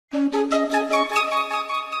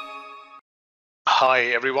Hi,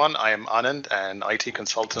 everyone. I am Anand, an IT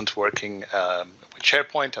consultant working with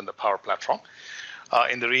SharePoint and the Power Platform.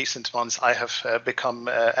 In the recent months, I have become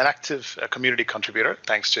an active community contributor,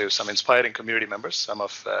 thanks to some inspiring community members, some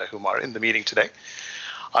of whom are in the meeting today.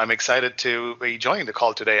 I'm excited to be joining the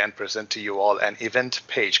call today and present to you all an event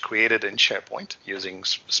page created in SharePoint using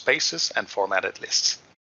spaces and formatted lists.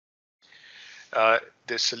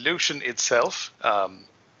 The solution itself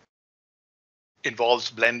involves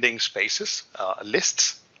blending spaces,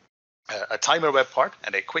 lists, a timer web part,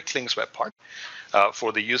 and a quick links web part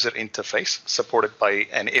for the user interface, supported by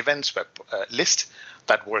an events web list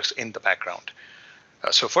that works in the background.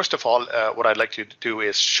 So first of all, what I'd like to do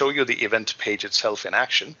is show you the event page itself in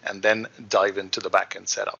action, and then dive into the backend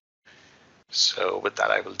setup. So with that,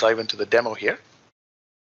 I will dive into the demo here,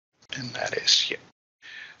 and that is here.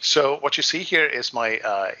 So what you see here is my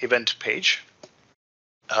event page.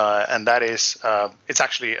 And that is, it's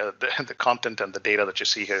actually the content and the data that you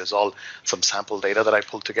see here is all some sample data that I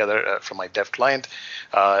pulled together from my dev client.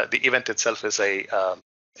 The event itself is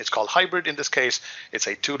it's called hybrid in this case. It's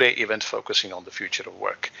a 2-day event focusing on the future of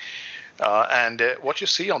work. And what you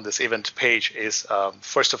see on this event page is,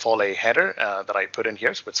 first of all, a header that I put in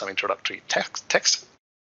here with some introductory text,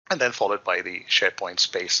 and then followed by the SharePoint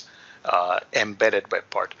space embedded web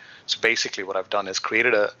part. So basically what I've done is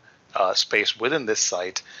created a space within this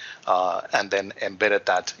site and then embedded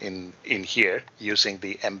that in here using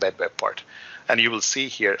the embed web part. And you will see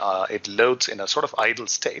here it loads in a sort of idle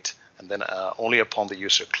state, and then only upon the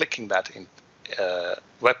user clicking that in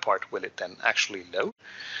web part will it then actually load.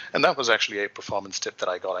 And that was actually a performance tip that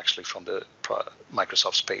I got actually from the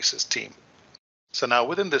Microsoft Spaces team. So now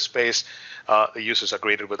within this space, the users are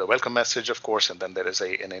greeted with a welcome message, of course, and then there is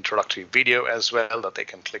an introductory video as well that they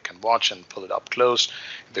can click and watch and pull it up close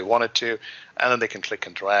if they wanted to, and then they can click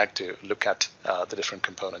and drag to look at the different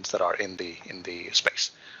components that are in the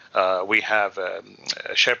space. We have a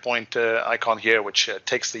SharePoint icon here, which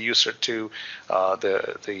takes the user to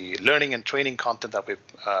the learning and training content that we've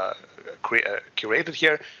curated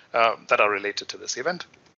here that are related to this event.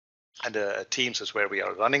 And Teams is where we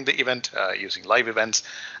are running the event using live events,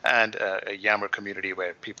 and a Yammer community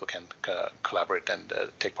where people can collaborate and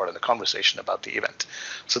take part in the conversation about the event.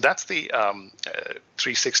 So that's the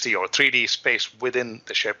 360 or 3D space within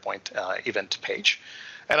the SharePoint event page.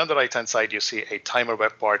 And on the right-hand side, you see a timer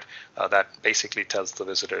web part that basically tells the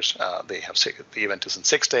visitors the event is in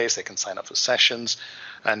 6 days. They can sign up for sessions.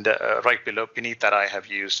 And right beneath that, I have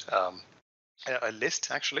used a list,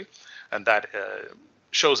 actually, and that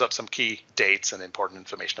shows up some key dates and important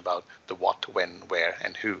information about the what, when, where,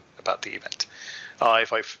 and who about the event.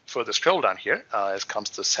 If I further scroll down here, it comes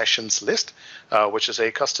the sessions list, which is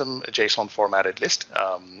a custom JSON formatted list.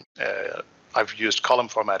 I've used column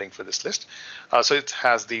formatting for this list. So it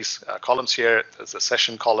has these columns here. There's a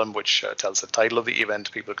session column, which tells the title of the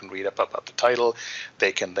event. People can read up about the title.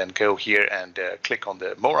 They can then go here and click on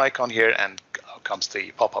the more icon here, and comes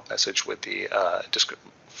the pop-up message with the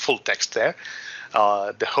full text there.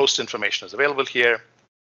 The host information is available here,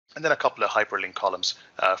 and then a couple of hyperlink columns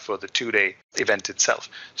for the 2-day event itself.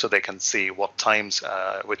 So they can see what times,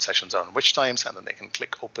 which sessions are on which times, and then they can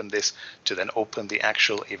click open this to then open the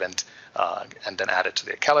actual event and then add it to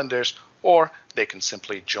their calendars, or they can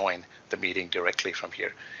simply join the meeting directly from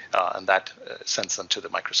here. And that sends them to the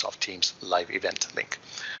Microsoft Teams live event link.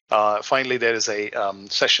 Finally, there is a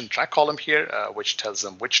session track column here, which tells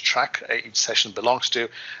them which track each session belongs to,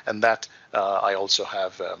 and that I also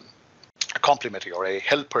have a complementary or a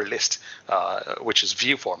helper list, which is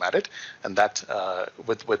view formatted, and that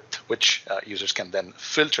with which users can then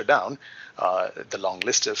filter down the long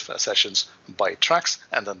list of sessions by tracks,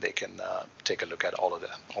 and then they can take a look at all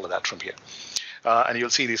of that from here. And you'll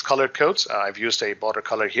see these colored codes. I've used a border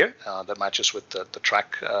color here that matches with the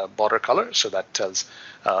track border color, so that tells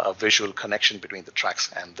a visual connection between the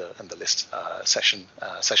tracks and the list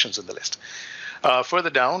sessions in the list. Further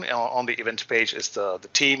down on the event page is the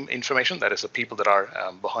team information. That is the people that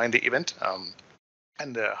are behind the event.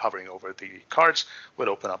 And hovering over the cards will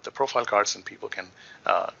open up the profile cards, and people can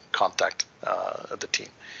contact the team.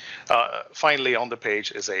 Finally, on the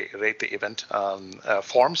page is a rate the event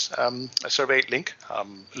forms a survey link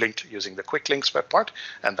linked using the quick links web part,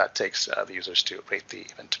 and that takes the users to rate the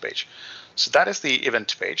event page. So that is the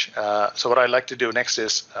event page. So what I'd like to do next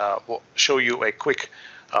is we'll show you a quick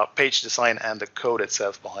page design and the code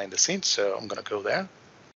itself behind the scenes. So I'm going to go there.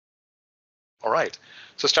 All right.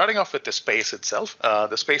 So starting off with the space itself,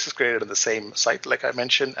 the space is created on the same site, like I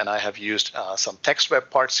mentioned, and I have used some text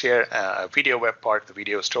web parts here, a video web part. The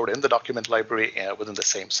video is stored in the document library within the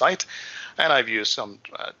same site, and I've used some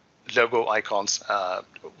logo icons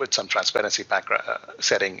with some transparency background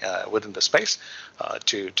setting within the space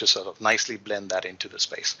to sort of nicely blend that into the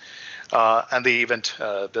space. And the event,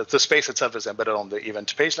 the space itself is embedded on the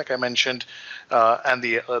event page, like I mentioned. And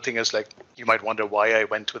the other thing is, like, you might wonder why I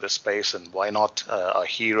went to the space and why not a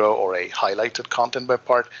hero or a highlighted content web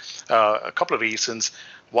part. A couple of reasons.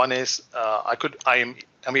 One is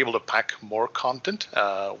I'm able to pack more content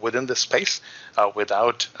within the space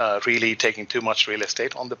without really taking too much real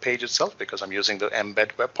estate on the page itself, because I'm using the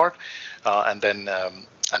embed web part. And then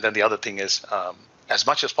the other thing is, as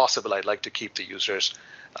much as possible, I'd like to keep the users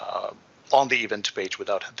on the event page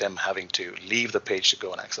without them having to leave the page to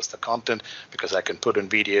go and access the content, because I can put in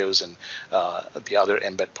videos and the other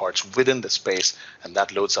embed parts within the space, and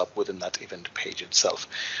that loads up within that event page itself.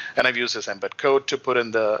 And I've used this embed code to put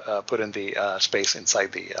in the space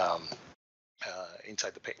inside the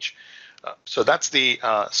page. So that's the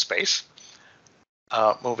space.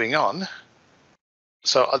 Moving on.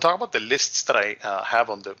 So I'll talk about the lists that I have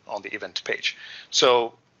on the event page.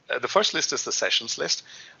 So the first list is the sessions list.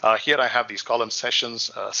 Here I have these columns: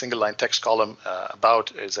 sessions, single line text column,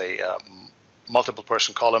 about is a multiple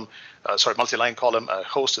person column, multi-line column,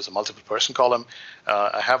 host is a multiple person column.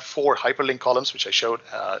 I have 4 hyperlink columns, which I showed,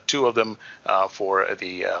 2 of them for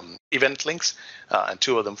the event links, and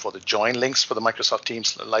 2 of them for the join links for the Microsoft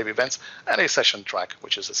Teams live events, and a session track,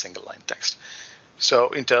 which is a single line text. So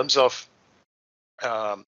in terms of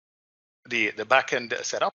the backend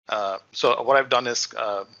setup, so what I've done is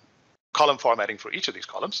column formatting for each of these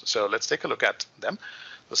columns. So let's take a look at them.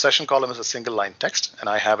 The session column is a single line text, and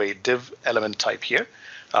I have a div element type here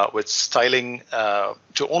with styling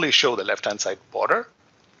to only show the left-hand side border.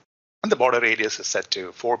 And the border radius is set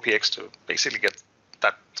to 4px to basically get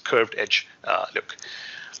that curved edge look.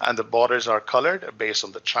 And the borders are colored based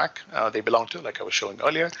on the track they belong to, like I was showing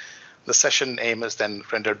earlier. The session name is then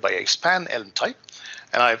rendered by a span element type.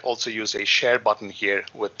 And I've also used a share button here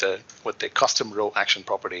with the custom row action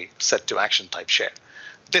property set to action type share.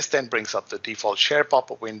 This then brings up the default share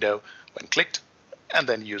pop-up window when clicked, and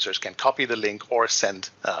then users can copy the link or send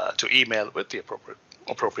to email with the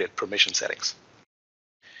appropriate permission settings.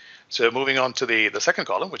 So moving on to the second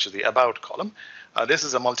column, which is the about column. This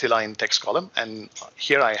is a multi-line text column, and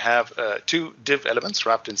here I have 2 div elements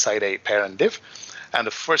wrapped inside a parent div. And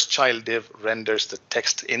the first child div renders the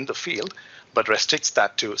text in the field, but restricts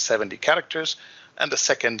that to 70 characters. And the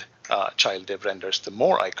second child div renders the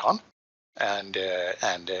more icon. And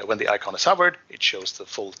when the icon is hovered, it shows the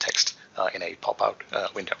full text in a pop-out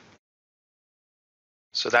window.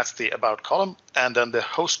 So that's the about column. And then the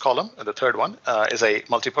host column, the third one, is a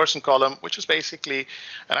multi-person column, which is basically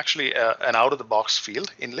an out-of-the-box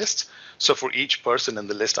field in lists. So for each person in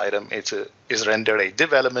the list item, is rendered a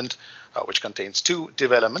div element, which contains 2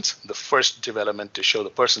 div elements. The first div element to show the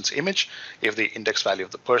person's image if the index value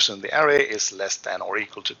of the person in the array is less than or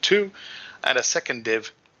equal to 2, and a second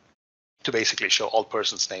div to basically show all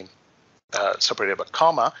person's name separated by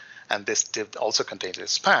comma. And this div also contains a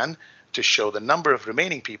span to show the number of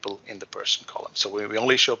remaining people in the person column. So we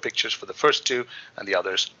only show pictures for the first 2, and the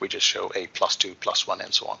others we just show a +2, +1,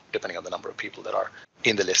 and so on, depending on the number of people that are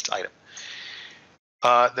in the list item.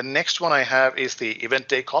 The next one I have is the event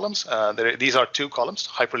day columns. These are 2 columns,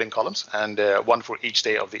 hyperlink columns, and 1 for each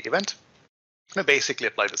day of the event. I basically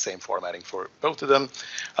apply the same formatting for both of them.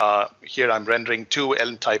 Here I'm rendering 2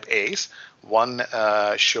 element type A's, one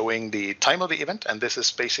showing the time of the event, and this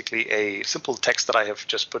is basically a simple text that I have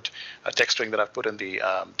just put, a text string that I've put in the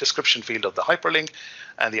description field of the hyperlink,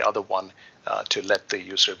 and the other one to let the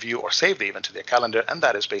user view or save the event to their calendar, and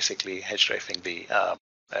that is basically hrefing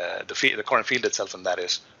the current field itself, and that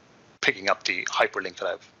is picking up the hyperlink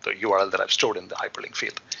the URL that I've stored in the hyperlink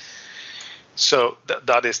field. So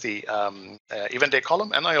that is the event day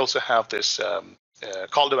column, and I also have this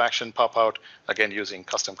call to action pop out, again using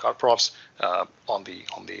custom card props on the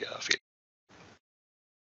field.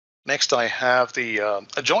 Next, I have the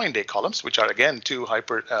join day columns, which are again 2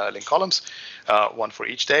 hyperlink columns, 1 for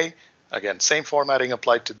each day. Again, same formatting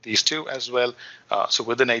applied to these 2 as well. So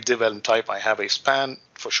within a div element type, I have a span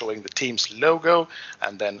for showing the Teams logo,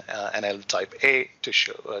 and then an element type A to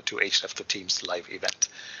show to href the Teams live event.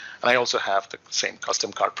 And I also have the same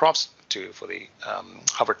custom card props for the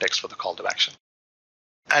hover text for the call to action.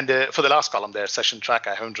 And for the last column there, session track,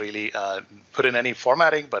 I haven't really put in any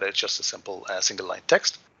formatting, but it's just a simple single line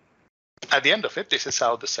text. At the end of it, this is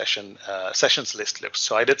how the sessions list looks.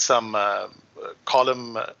 So I did some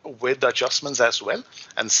column width adjustments as well,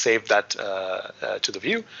 and save that to the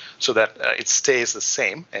view so that it stays the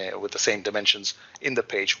same with the same dimensions in the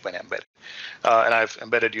page when embedded. And I've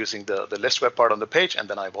embedded using the list web part on the page, and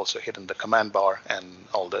then I've also hidden the command bar and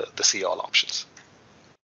all the see all options.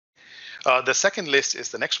 The second list is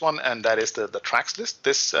the next one, and that is the tracks list.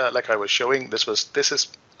 This, like I was showing,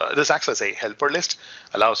 this acts as a helper list,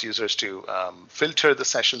 allows users to filter the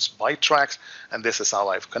sessions by tracks, and this is how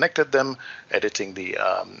I've connected them, editing the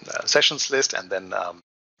sessions list, and then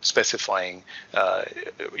specifying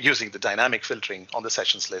using the dynamic filtering on the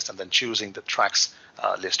sessions list, and then choosing the tracks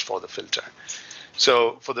list for the filter.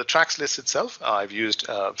 So for the tracks list itself, I've used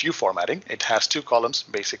view formatting. It has two columns,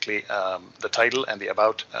 basically the title and the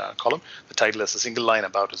about column. The title is a single line,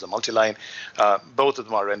 about is a multi-line. Both of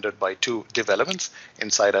them are rendered by two div elements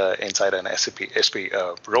inside an SP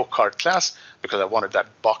row card class, because I wanted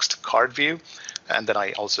that boxed card view. And then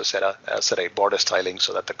I also set a border styling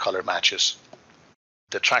so that the color matches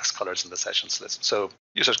the tracks colors in the sessions list. So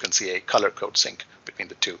users can see a color code sync between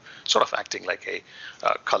the two, sort of acting like a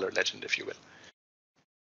color legend, if you will.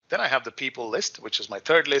 Then I have the people list, which is my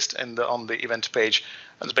third list on the event page.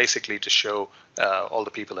 And it's basically to show all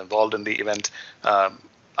the people involved in the event. I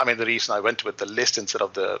mean, the reason I went with the list instead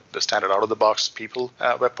of the standard out-of-the-box people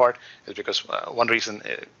web part is because one reason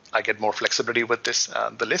I get more flexibility with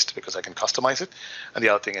the list, because I can customize it. And the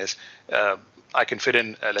other thing is I can fit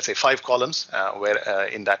in, let's say, 5 columns where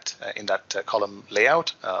in that column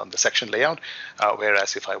layout, the section layout,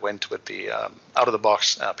 whereas if I went with the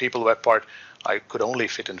out-of-the-box people web part, I could only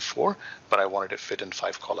fit in 4, but I wanted to fit in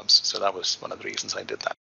 5 columns. So that was one of the reasons I did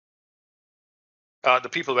that. The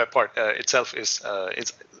people web part itself is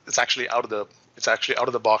it's actually out of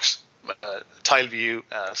the box tile view,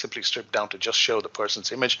 simply stripped down to just show the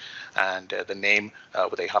person's image and the name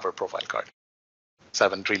with a hover profile card. So I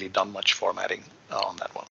haven't really done much formatting on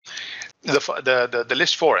that one. The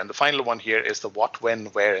list 4 and the final one here is the what, when,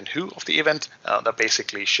 where, and who of the event. That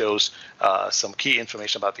basically shows some key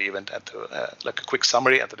information about the event at like a quick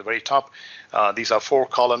summary at the very top. These are 4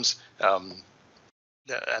 columns, and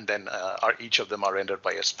then each of them are rendered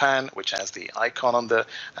by a span, which has the icon on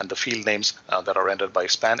and the field names that are rendered by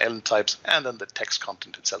span element types, and then the text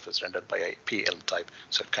content itself is rendered by a p element type,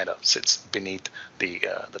 so it kind of sits beneath the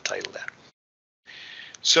title there.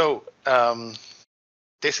 So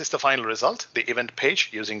this is the final result, the event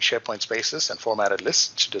page using SharePoint Spaces and formatted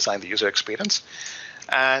lists to design the user experience.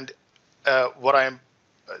 And what I'm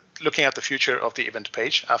looking at the future of the event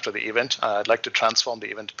page after the event, I'd like to transform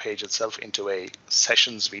the event page itself into a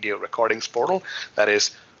sessions video recordings portal. That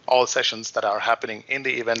is, all sessions that are happening in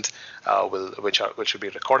the event, which will be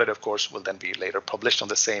recorded, of course, will then be later published on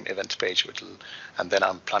the same event page. And then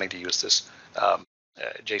I'm planning to use this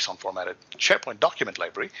JSON formatted SharePoint document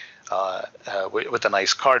library with a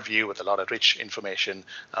nice card view with a lot of rich information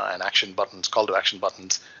and action buttons, call to action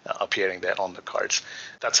buttons appearing there on the cards.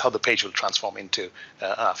 That's how the page will transform into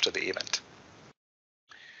after the event.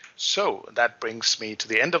 So that brings me to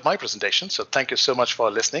the end of my presentation. So thank you so much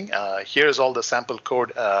for listening. Here's all the sample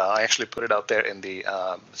code. I actually put it out there in the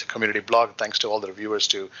community blog. Thanks to all the reviewers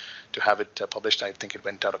to have it published. I think it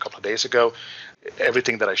went out a couple of days ago.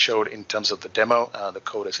 Everything that I showed in terms of the demo, the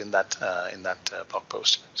code is in that blog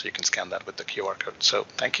post. So you can scan that with the QR code. So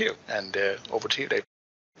thank you, and over to you, Dave.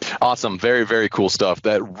 Awesome. Very, very cool stuff.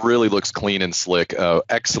 That really looks clean and slick.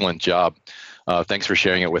 Excellent job. Thanks for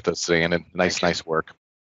sharing it with us, Anand. Nice work.